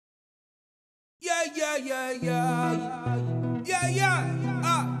The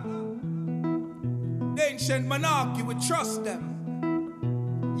ancient monarchy, we trust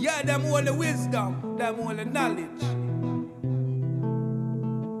them. Yeah, them all the wisdom, them all the knowledge.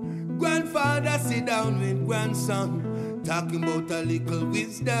 Grandfather sit down with grandson, talking about a little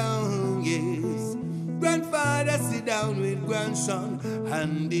wisdom, yes. Grandfather sit down with grandson,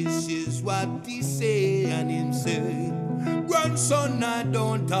 and this is what he say, and him say, grandson, I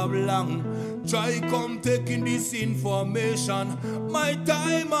don't have long. Try come taking this information. My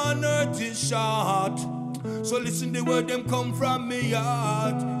time on earth is short. So listen the word them come from me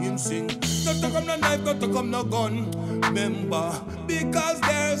heart. Him sing, not to come no knife, not to come no gun. Remember, because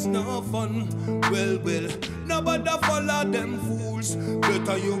there's no fun. Well, nobody follow them fools.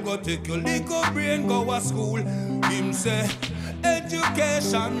 Better you go take your little brain, go to school. Him say,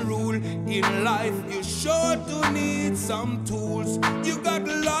 education rule. In life, you sure to need some tools. You got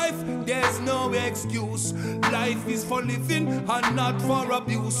life, there's no excuse. Life is for living and not for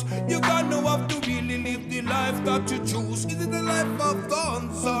abuse. You gotta know how to really live the life that you choose. Is it a life of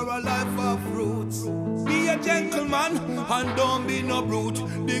thorns or a life of fruits? Be a gentleman and don't be no brute.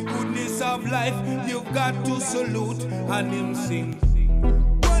 The goodness of life you've got to salute. And him sing,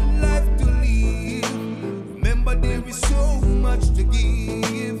 one life to live. Remember there is so much to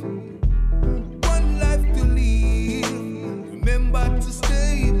give. One life to live. Remember to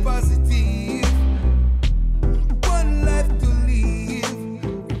stay positive. One life to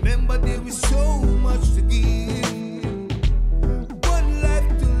live. Remember there is so much to give. One life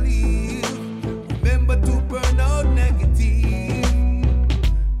to live. Remember to burn out negative.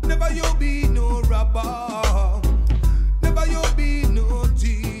 Never you be no robber. Never you be no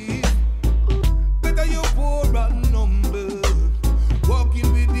thief. Better you poor and humble,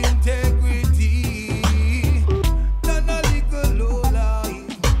 walking with integrity. Not a little low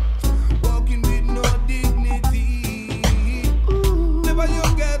life, walking with no dignity. Never you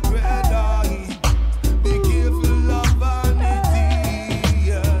get red eye. Be careful of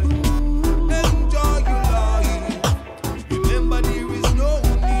vanity. Enjoy your life. Remember there is no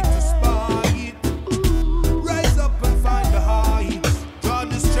need to spy it. Rise up and find the heights. Draw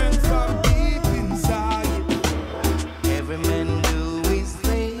the strength from deep inside. Every man do his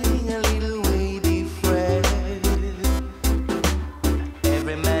thing a little way different.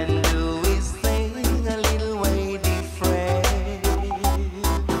 Every man do his thing a little way different.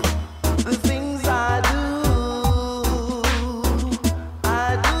 The things I do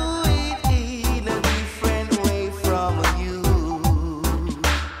it in a different way from you.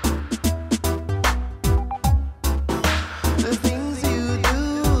 The things you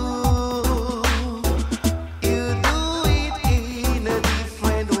do it in a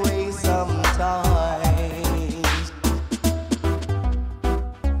different way sometimes.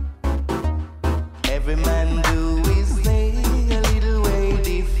 Every man do his thing a little way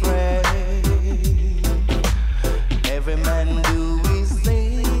different. Every man do his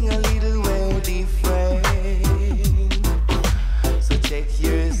thing a little way different. So check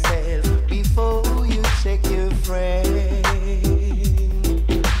yourself before you check your friend.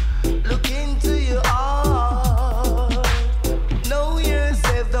 Look into your heart. Know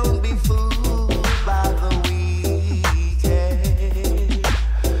yourself, don't be fooled by the weekend.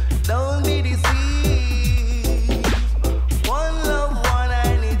 Don't be deceived. One love, one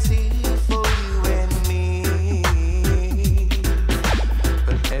unity for you and me.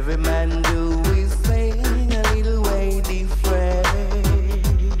 But every man do his thing a little way different.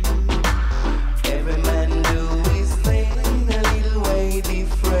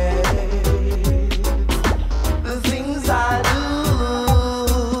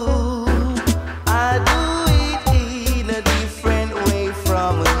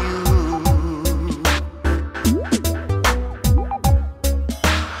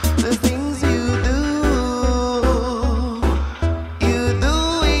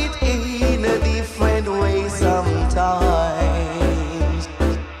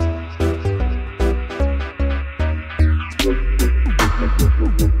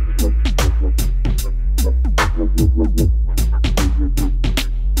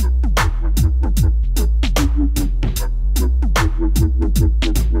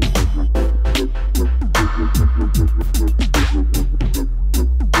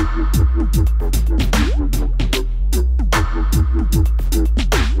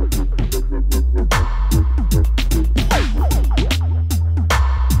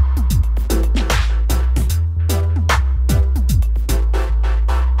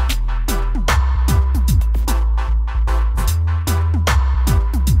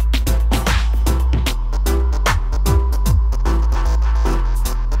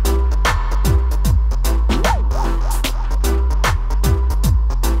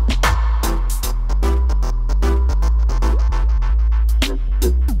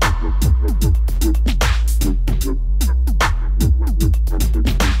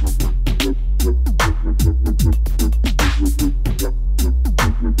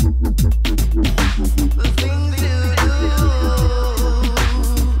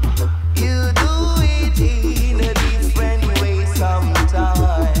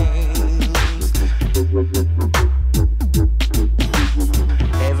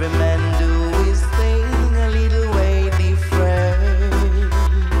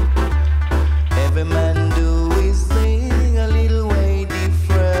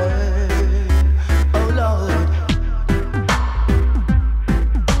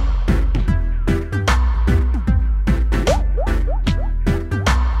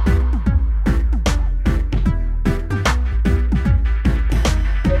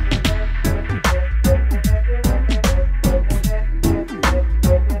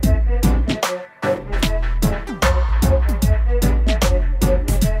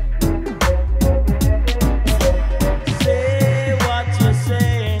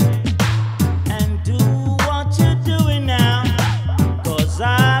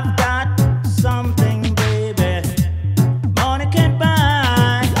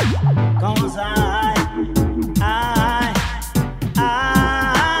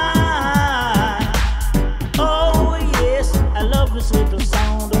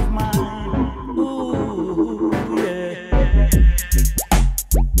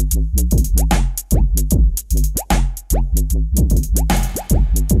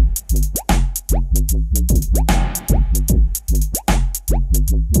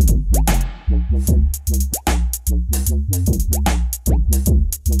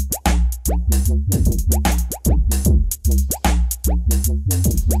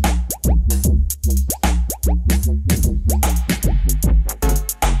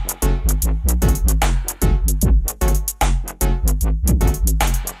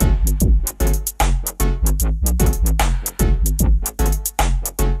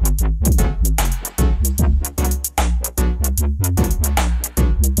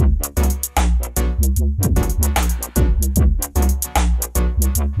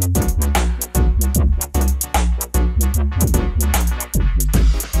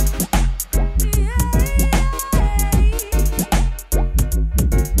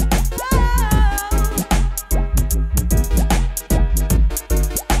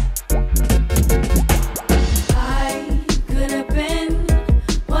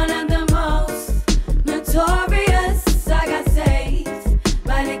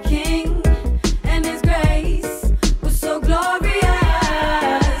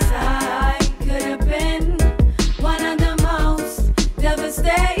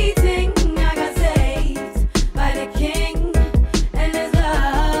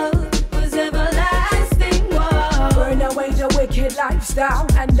 lifestyle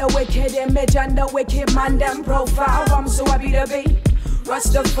and the wicked image and the wicked man them profile. I'm so happy to be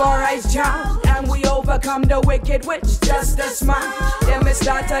Rastafari's child, and we overcome the wicked witch just a smile. Then me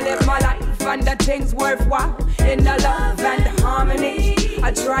start to live my life and the things worthwhile in the love and the harmony.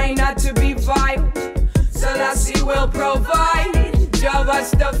 I try not to be vile, Selassie will provide. Jah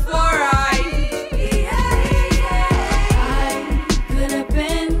Rastafari.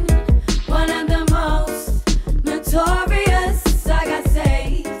 Notorious, I got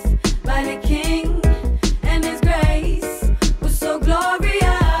saved by the King, and His grace was so glorious.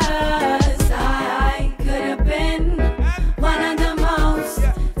 I could have been one of the most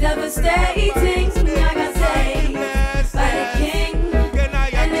devastating. I got saved by the King,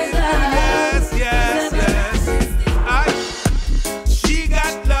 and His love. Yes. She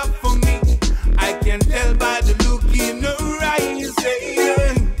got love for me. I can tell by the look in her eyes.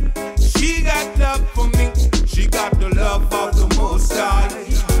 She got love for me. She got the love of the Most High.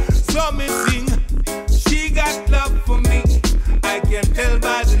 So me sing, she got love for me. I can tell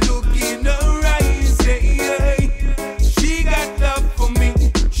by the look in her eyes. She got love for me.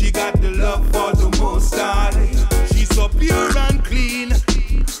 She got the love for the Most High. She's so pure and clean.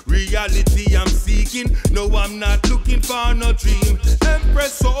 Reality I'm seeking. No, I'm not looking for no dream.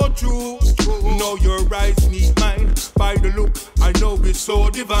 Empress so true. Know your eyes meet mine. By the look, I know it's so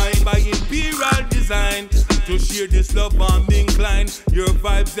divine. By imperial design, to share this love I'm inclined. Your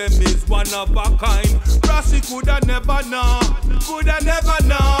vibes them is one of a kind. Rossi coulda never know, coulda never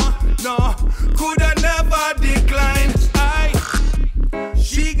know, no, coulda never decline.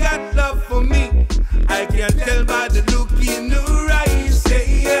 She got love for me. I can tell by the look in her eyes.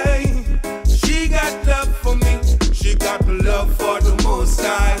 She got love for me. She got the love for the Most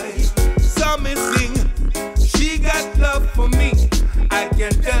High. So me sing. She got love for me. I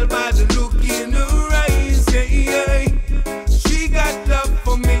can tell by the look in her eyes. She got love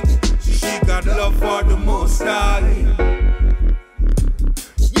for me. She got love for the Most High.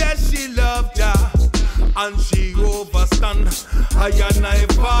 Yes, she loved her, and she overstand. I and my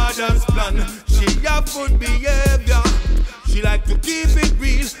father's plan. She have good behavior. She like to keep it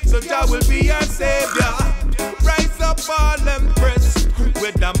real, so Jah will be her savior. Rise up all empress,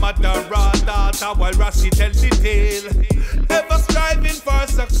 with the mother or daughter, while Rossi tell the tale. Ever striving for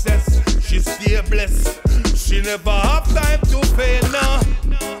success, she stay blessed. She never have time to fail, no.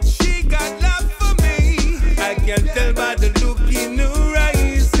 She got love for me. I can tell by the look in her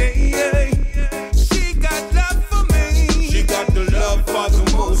eyes. She got love for me. She got the love for the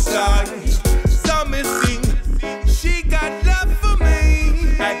Most High. So me sing. She got love for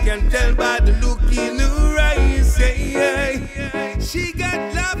me. I can tell by the look in her eyes. She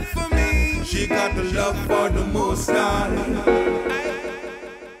got love for me. She got the love for the Most High.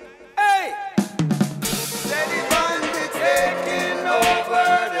 Hey! Steady bandits taking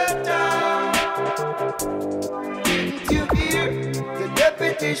over the town. Didn't you hear? The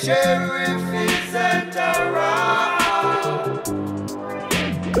deputy sheriff isn't around.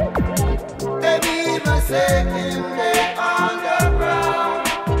 They even say him they underground.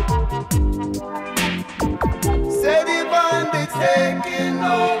 Steady bandits taking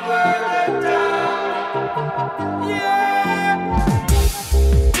over the town. Yeah!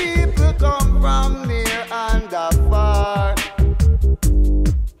 People come from near and afar.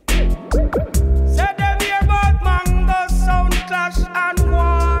 Say them hear about Mungo, sound clash and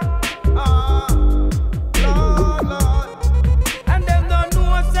war. Lord, Lord. And them don't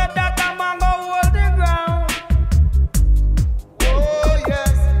know say that a Mungo hold the ground. Oh,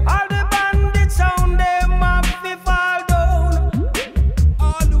 yes. All the bandits sound them have to fall down.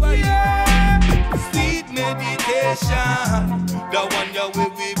 All the meditation, the one that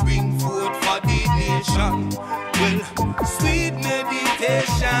will we bring forth for the nation. Well, sweet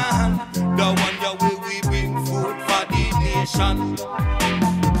meditation, the one that will we bring forth for the nation.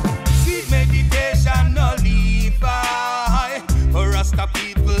 Sweet meditation, no Levi, Rasta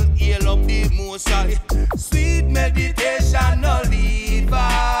people hail up the Most High. Sweet meditation, no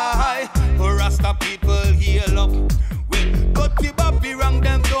Levi, Rasta people hail up. Well, but the Bobby wrong,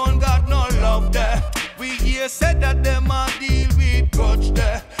 them don't got no love there. We hear said that them a deal with grudge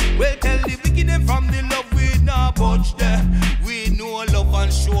there. Well, tell the wicked them from the love we not budge there. We know love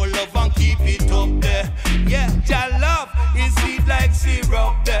and show love and keep it up there. Yeah, your love is sweet like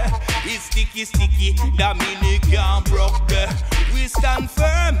syrup there. It's sticky, sticky, that mean it can't broke there. We stand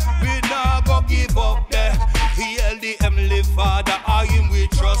firm, we not go give up there. Hail the Heavenly Father, I him we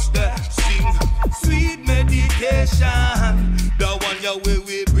trust there. Sing sweet meditation, the one ya way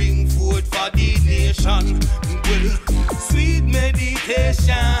we bring forth for the nation. Well, sweet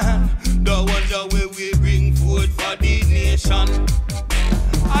meditation, the one ya way we bring forth for the nation.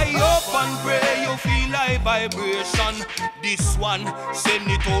 I hope and pray you feel like vibration. This one, send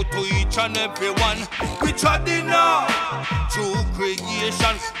it out to each and everyone. We try the now, true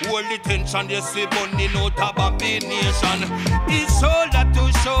creation. Hold the tension, yes, we burning out of a big nation. It's shoulder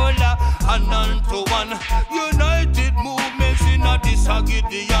to shoulder, and hand to one. United movements in a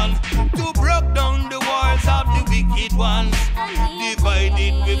Gideon to break down the walls of the wicked ones.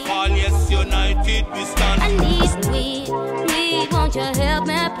 Divided we fall, yes, united we stand. I need weed, won't you help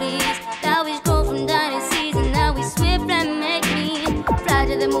me please? Now we go from dying season, now we swift and make me fly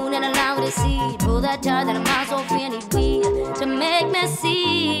to the moon and allow me to see. Pull that tire that I'm out so free, I need weed to make me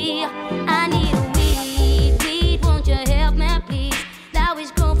see. I need weed, won't you help me please? Now we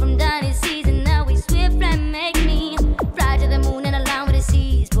go from dying season, now we swift and make me fly to the moon and allow me to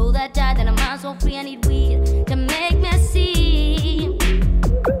see. Pull that tire that I'm out so free, I need weed to make me see.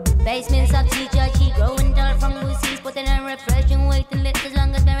 Basements of TJG, growing tall from Lucy's, putting a refreshing weight and lips as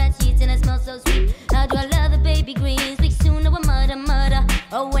long as parents sheets and it smells so sweet. How do I love the baby greens? We soon know a murder.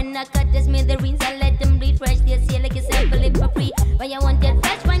 Oh, when I cut the smithereens, I let them bleed fresh. They say like a sample it for free. When you want that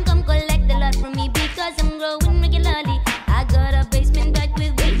fresh wine, come collect a lot from me because I'm growing regularly. I got a basement back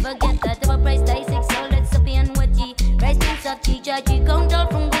with weed, forget that our price tag 6, so let's be on what G. Basements of TJG, going tall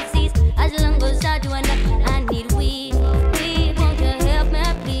from Lucy's, as long as I do enough. I need weed, won't you help me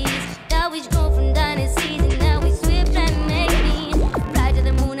please? Now we go from dying season, now we swift and make me fly to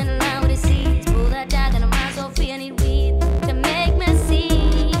the moon and allow me to see. Pull that tag and I'm out so free, I need weed to make me see.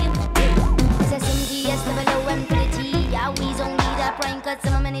 It's a Soom T I, double O and pretty. I always only that prime cut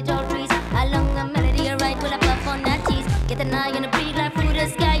some many tall trees. Along the melody, alright, will I puff on that cheese? Get an eye and a breathe like through the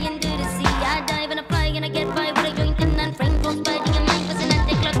sky into the sea. I dive and I fly and I get by with a joint and frame goes biting a man, and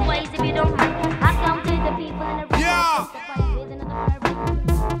anti-clockwise if you don't mind. I counted the people in a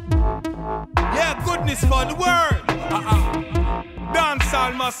yeah, goodness for the world. Dance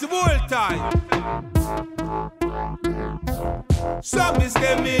all massive whole time. Some is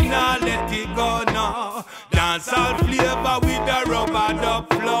them in now, let it go now. Dance all flavor with the rubber dub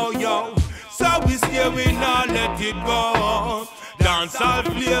flow, yo. So we stay we now, let it go. Dance all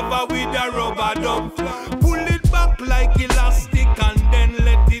flavor with the rubber dub flow. Pull it back like elastic and then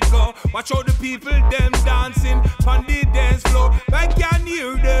let it go. Watch all the people them dancing on the dance floor. I can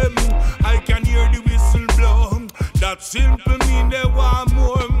hear them, I can hear the whistle blow. That simple mean they want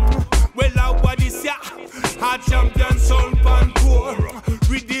more. Well, I what is ya? Hot champion sound pan tour.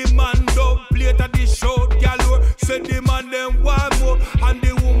 With the man dubplate at the show galore. Say the man them want more and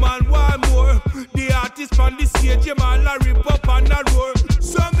the woman want more. The artist on the stage, them all a rip up and a roar.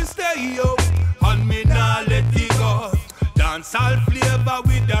 So me stay yo, and me nah let it go. Dance all flavor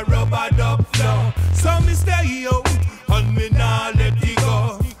with the rubber dub flow. So me stay yo, and me nah let it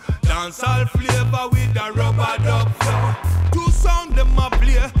go. Dance all flavor with the rubber dub flow. Two sound them a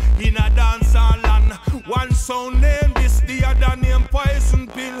play in a dance hall and one sound name this, the other name poison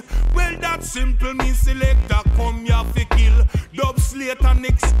pill. Well that simple means selector come ya fi kill. Dub slate and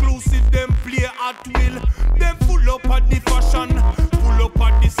exclusive them play at will. Them full up at the fashion, full up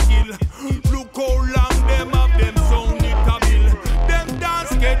at the skill. Look how long them have them sound it a bill. Them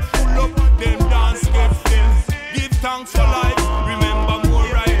dance get full up, them dance get filled. Give thanks for life, remember more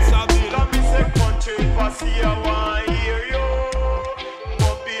rights a bill. Let me say country fussy I want hear you.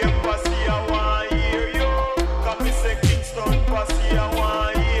 Mobby and fussy I want hear you. Let me say Kingston fussy I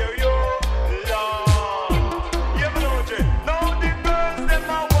want hear you. Lord, you know Jay. Now the girls them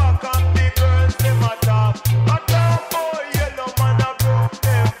a walk and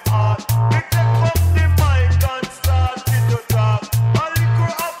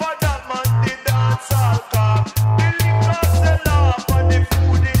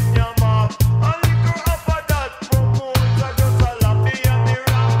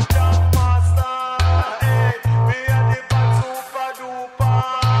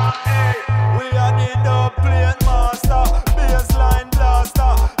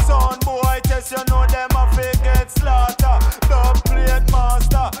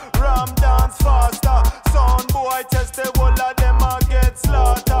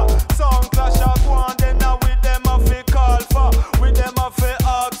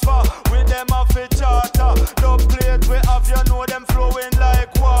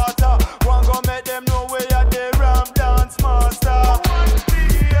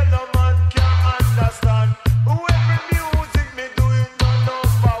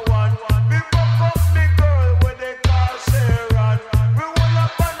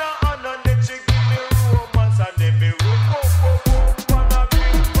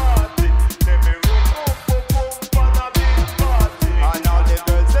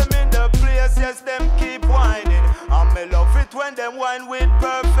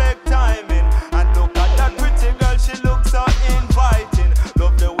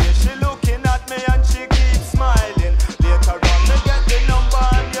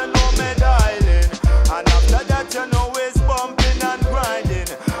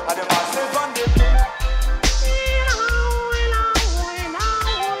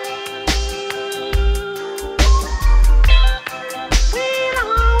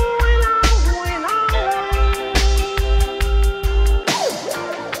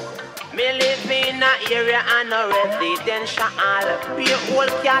no residential. Be old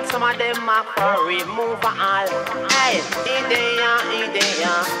cat, some of them are for removal. Hey,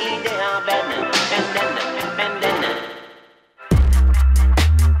 idea, bend.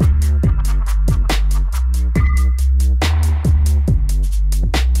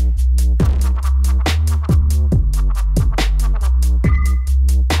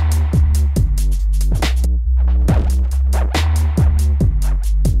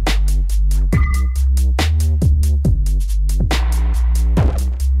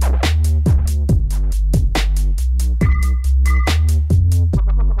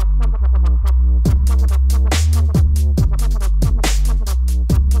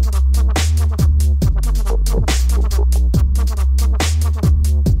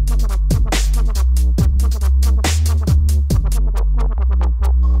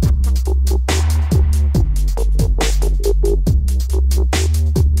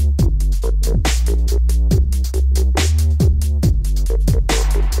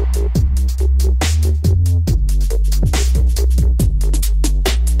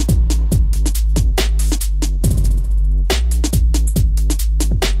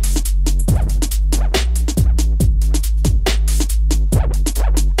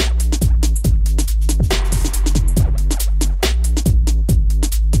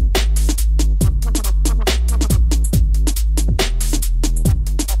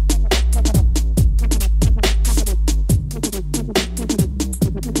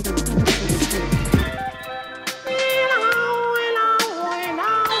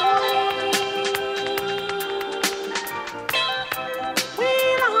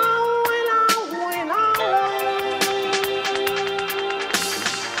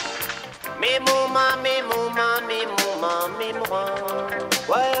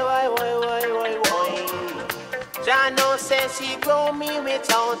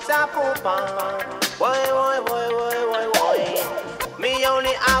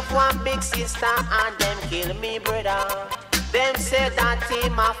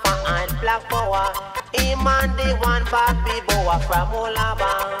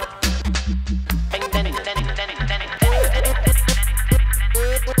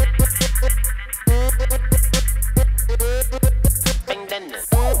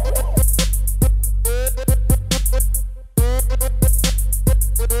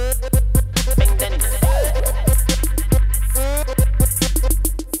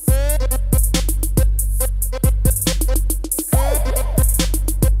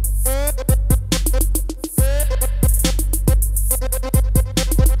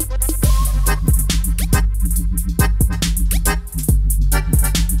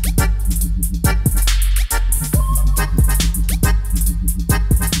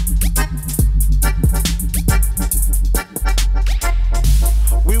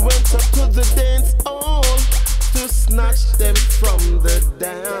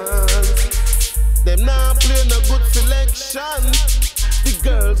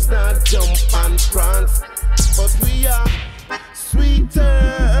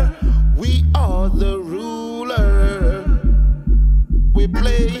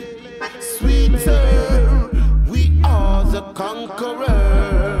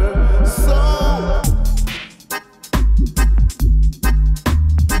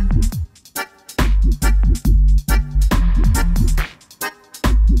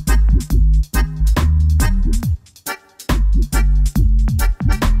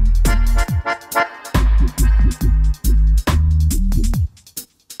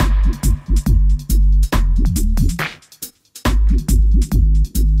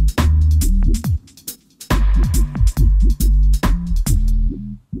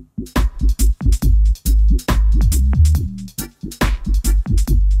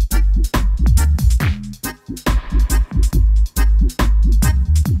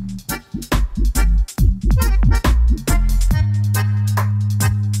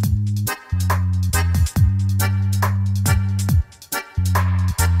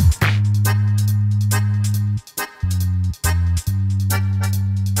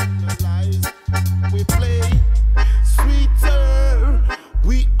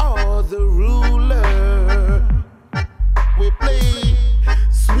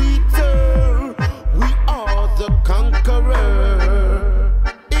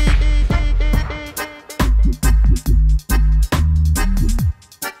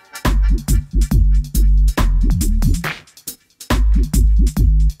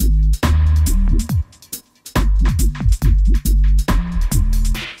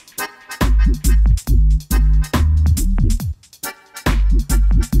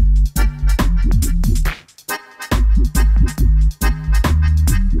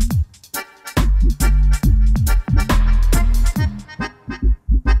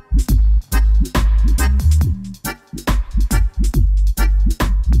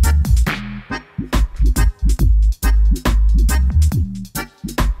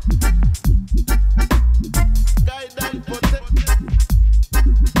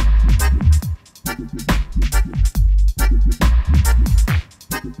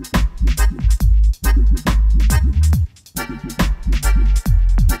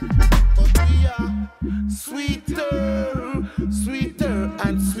 sweeter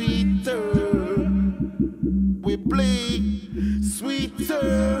and sweeter. We play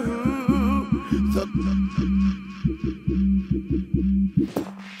sweeter.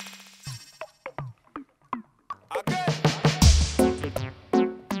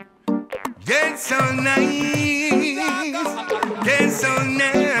 Get so nice, get so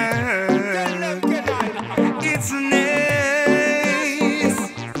nice. It's nice.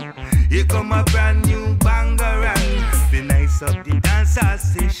 Here come a brand new bangarang. Be nice up the dancehall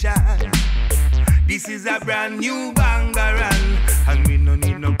station. This is a brand new bangarang, and we no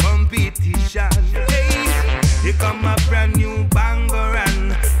need no competition. Hey, here come a brand new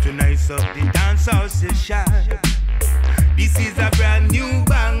bangarang to nice up the dancehall session. This is a brand new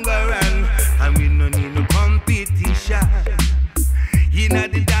bangarang, and we no need no competition. Inna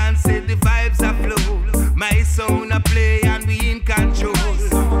the dance, the vibes are flow. My sound a play, and we in control.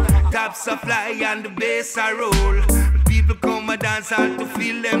 Tops a fly, and the bass a roll. People come a dance out to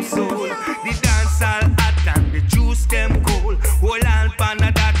feel them soul. The dance all hot, and the juice them cold. Hold on, pan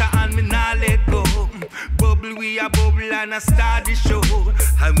a data, and me nah let go. Bubble, we a bubble, and a start the show.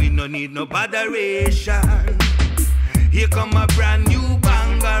 And we no need no botheration. Here come a brand new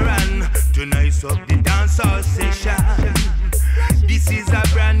bangarang to nice up the dancehall session. This is a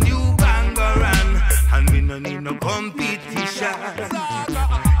brand new bangarang, and we no need no competition.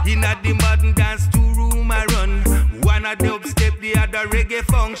 Inna the modern dance, 2 room I run. One a dubstep, the other reggae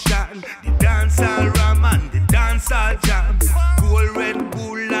function. The dancehall ram and the dancehall jam. Gold, Red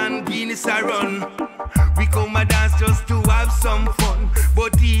Bull and Guinness a run. We come a dance just to have some fun.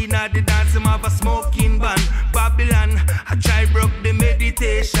 But inna the dance, them have a smoking ban. Babylon, I try broke the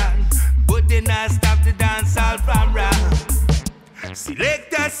meditation, but then I stop the dance all from rap.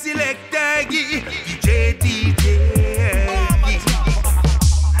 Selector, selector, DJ, DJ.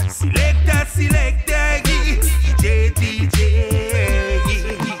 Selector, selector, DJ, DJ.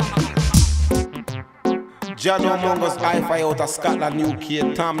 Jano Mungo's hi-fi out of Scotland,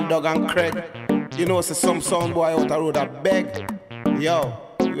 UK, Tom, Doug and Craig. You know, see some sound boy out the road a beg. Yo,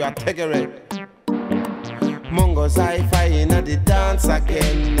 we are taking it. Mungo's hi-fi in the dance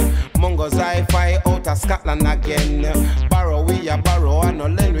again. Mungo's hi-fi out of Scotland again. Barrow we a barrow and no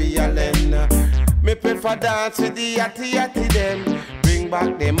lend we a lend. Me prefer dance with the yatty them. Bring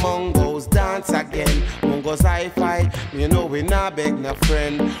back the Mungo's dance again. Mungo's hi-fi, you know we not beg no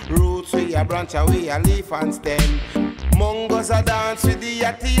friend. Roots we a branch and we a leaf and stem. Mungo's a dance with the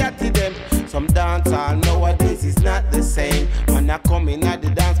yatty them. Some dance all nowadays is not the same. When I come in at the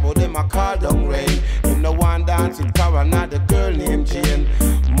dance, but them a call down rain. In the one dance with Cara, not the girl named Jane.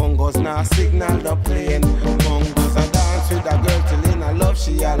 Mungo's now signal the plane. Mungo's a dance with a girl till in a love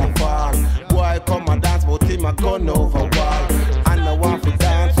she all a fall. Boy come a dance, but him a gun over wall. And the one for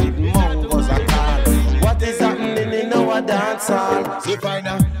dance with Mungo's a call. What is happening in our dance hall? So find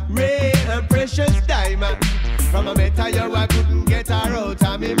a rare and precious diamond. From a metal you I couldn't get her out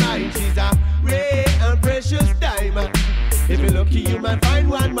of my mind. She's a rare and precious diamond. If you're lucky you might find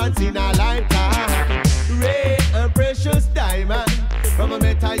one once in a lifetime. Rare and precious diamond. From a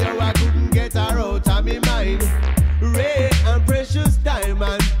metal you I couldn't get her out of my mind. Rare and precious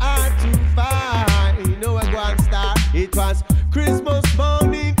diamond hard to find. You know I go and start. It was Christmas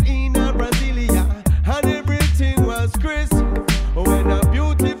morning in a Brasilia, and everything was crisp. When a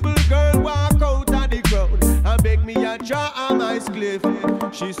beautiful girl walk out of the crowd and beg me a draw on my cliff.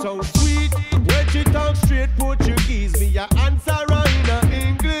 She so sweet when she talk straight Portuguese. Me a answer her in a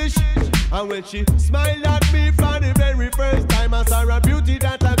English. And when she smiled at me for the very first time, I saw a beauty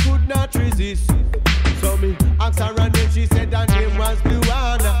that I could not resist. So me asked her and then she said her name was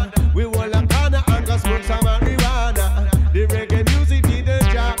Luana. We all a corner and go smoke some marijuana. The reggae music didn't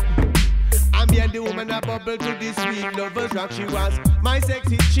drop. And me and the woman a bubble to the sweet lovers rock. She was my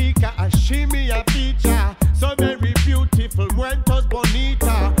sexy chica, a shimmy a feature. So very beautiful, muertos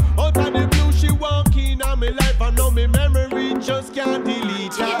bonita. Out of the blue she walk in on me life, and now me memory just can't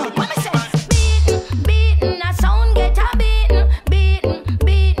delete her. Beaten, beaten, a sound get a beaten. Beaten,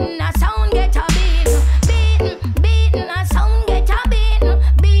 beaten, a sound get a beaten. Beaten, beaten, a sound get a beaten.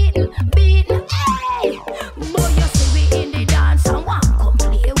 Beaten, beaten, hey! Boy, you see we in the dance and want come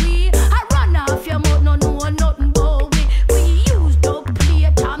play we. I run off your mouth, no know nothing about we. We use the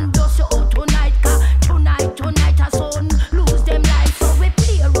play time just so tonight, cause tonight a sound lose them life. So we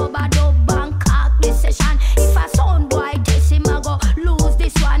play rubber dub Bangkok this session. If a sound boy test him, I go lose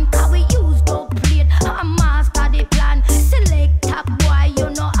this one, cause we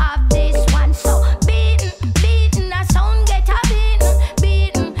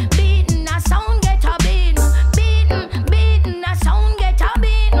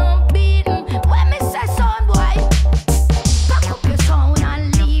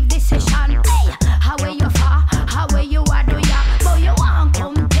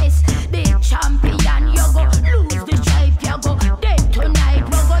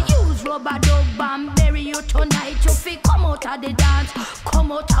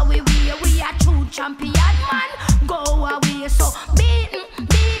come out of we a true champion man. Go away, so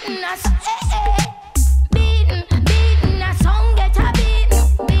beaten, a song, beaten, a song get a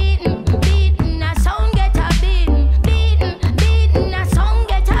beaten, a song get a beaten, a song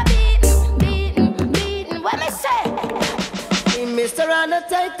get a beaten. What me say? Mr.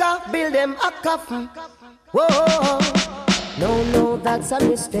 Undertaker, build them a coffin. Whoa, no, that's a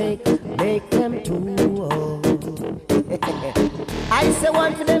mistake. Make them two. I say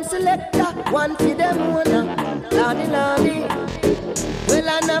one for them selector, one for them owner. Lordy. Well,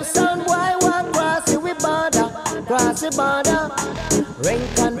 enough sound boy walk cross the border. Rain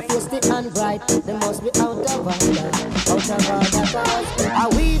confused and bright, they must be out of order.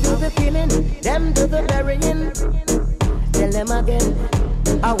 Cause we do the killing, them do the burying. Tell them again.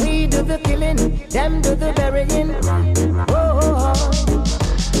 We do the killing, them do the burying. Oh.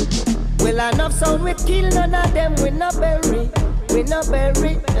 Well, enough sound we kill, none of them we no bury. We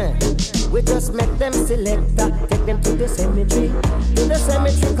just make them selector, take them to the cemetery.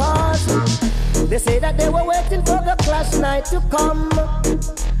 Cause they say that they were waiting for the clash night to come.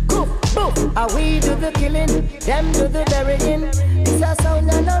 We do the killing, them do the burying. It's a sound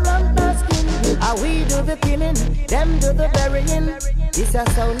and a ramp skin. We do the killing, them do the burying. It's a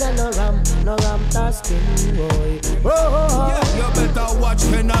sound and no ramp skin, boy. Yeah, you better watch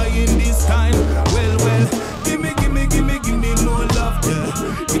when I in this time. Well, give me more love,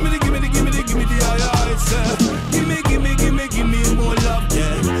 yeah. Give me the highlights, yeah. Give me more love,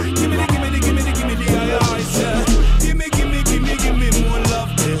 yeah. Give me the highlights, yeah. Give me more love,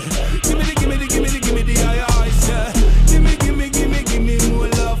 yeah. Give me the highlights, yeah. Give me more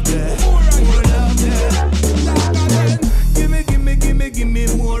love, yeah. More love, yeah. Give me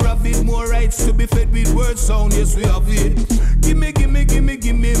more of it, more rights to be fed with word sound, yes we have it. Give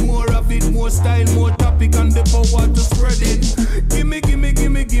me more of it, more style, more topic and the power to spread it. Give me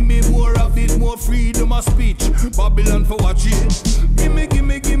more of it, more freedom of speech, Babylon for watch it. Give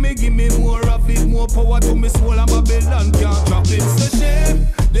me more of it, more power to me soul and Babylon can't drop it. It's a shame,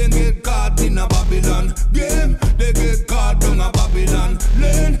 they get caught in a Babylon game, they get caught down a Babylon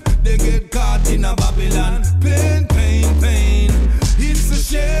lane, they get caught in a Babylon pain. It's a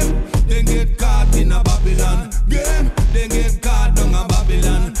shame, they get caught in a Babylon game, they get caught down a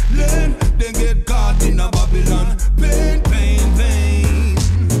Babylon lane, they get caught in a Babylon pain.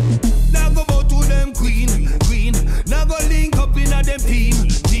 Now go bow to them queen. Now go link up in a them team.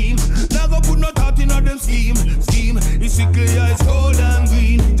 Now go put no thought in a them scheme. It's clear, it's gold and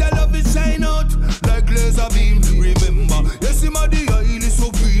green. Tell love it shine out like laser beam. Remember, yes, him a the oil is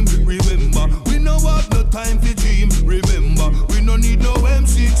supreme. Remember, we no have no time for dream. Remember, we no need no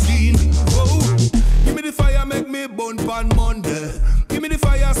M16. Oh, give me the fire, make me burn pan Monday. Give me the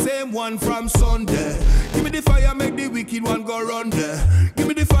fire, same one from Sunday. Give me the fire, make the wicked one go run there. Give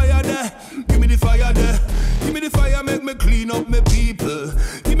me the fire there. Give me the fire there. Give me the fire, make me clean up my people.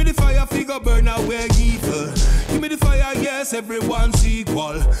 Give me the fire, figure burn away evil. Give me the fire, yes, everyone's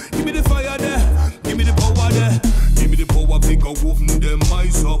equal. Give me the fire there. Give me the power there. Give me the power, figure woven them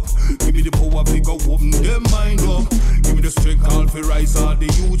eyes up. Give me the power, figure woven them mind up. Give me the strength, call for rise all the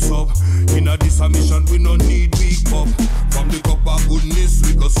youths up. In a this mission, we no need weak up. From the cup of goodness,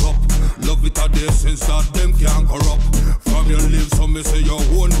 we go sup. Love it at the essence that them can't corrupt. From your lips, some may say your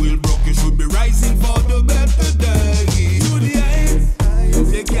own will broke. You should be rising for the better day. To the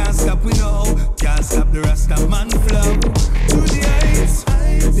heights, they can't stop we know. Can't stop the Rasta man flow. To the heights,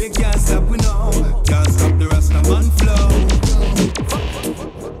 they can't stop we know. Can't stop the Rasta man flow.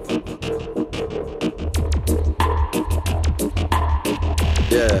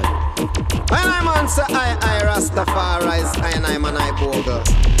 Yeah. When I'm on say I Rastafari's I'm an I bogle.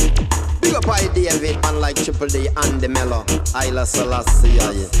 Big up I David, man like Triple D and the Mellow. Isla Selassie,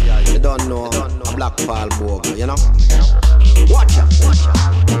 you don't know a Black Paul bogle, you know? Watch out.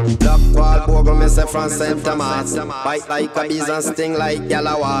 Black Paul bogle, me say from St. Thomas. Bite like a bees and sting like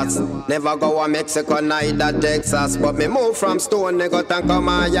yellow wats. Never go to Mexico, neither Texas. But me move from Stone, they got and come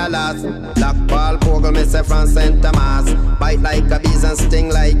on yellows. Black Paul bogle, me say from St. Thomas. Bite like a bees and sting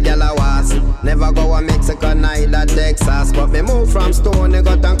like yellow wats. Never go to Mexico, neither Texas. But me move from Stone, they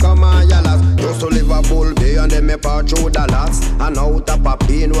got and come on yellows. Used to Liverpool Bay and then me part through Dallas. And out of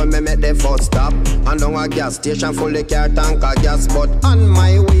Papine when me make the first stop. And down a gas station fully car tank of gas. But on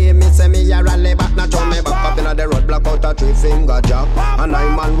my way, me say me a rally back. Now turn me back up in the road block out a 3-finger jack. And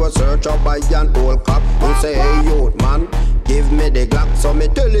I man was search up by an old cop. Who say, hey youth man, Give me the Glock, so me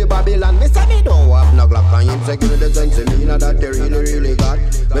tell you Babylon. Me say me don't have no Glock, and him say give me the sense of me now that they really got.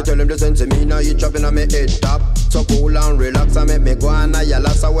 Me tell him the sense of me now you chopping on me head top. So cool and relax and make me go on a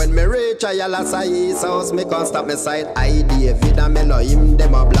Yalasa. When me reach a Yalasa East House, me can't stop me side. I David and me love him,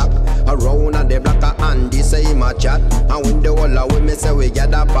 them a black. Around and the black a Andy say him a chat. And when the whole of we me say we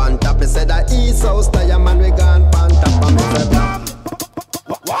gather pan top. Me say that East House tire man we gone pan top. And me say black.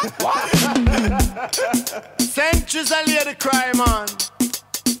 Centuries a lady cry, man.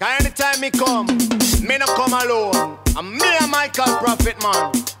 Anytime me come, me no come alone. And me and Michael Prophet,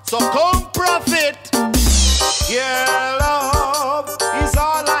 man. So come Prophet. Yeah, love is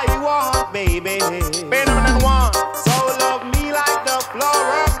all I want, baby. Better than one. So love me like the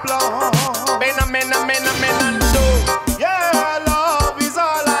flower bloom. Better, two. Yeah, love is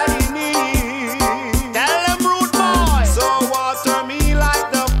all I need. Tell them rude boy. So water me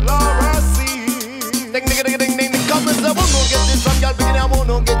like the flower seed. Ding. Come and say, won't get it from y'all beginning, I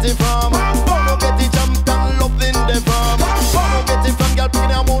won't get it from. Won't get it champion, loving the from. Won't get it from y'all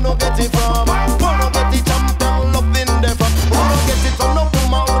beginning, I won't get it from. Won't get it champion, loving the from. Won't get it from no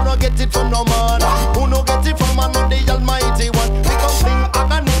woman, won't get it from no man. Won't get it from man, the Almighty One. Because sing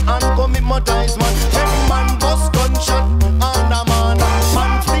agony and commit mortize man. Any man bust gunshot and a man.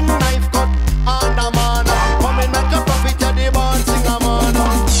 Man fling knife cut and a man. Come in make a profit, yeah, the band sing a man.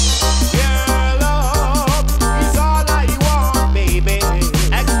 Yeah, love is all I want, baby.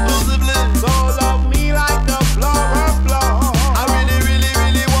 Exclusively, so love me like the flower bloom. I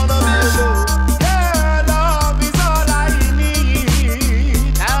really wanna be alone. Yeah, love is all I need.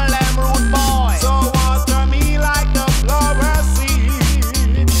 Tell them rude boy. So water me like the flower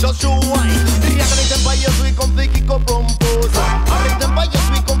seed. Just show why. The empires we come to kick up compose. The empires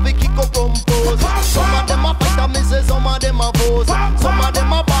we come to kick up compose. Some of them are fighter, me say some of them are foes. Some of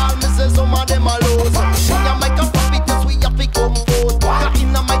them are ball, me say some of them are lows. When you make a profit, yes we have to compose. Got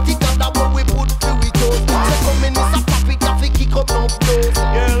in a mighty God, that what we put through it goes. Say come in, it's a profit, you have to kick up no flows.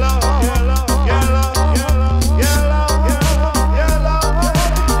 Yeah, love.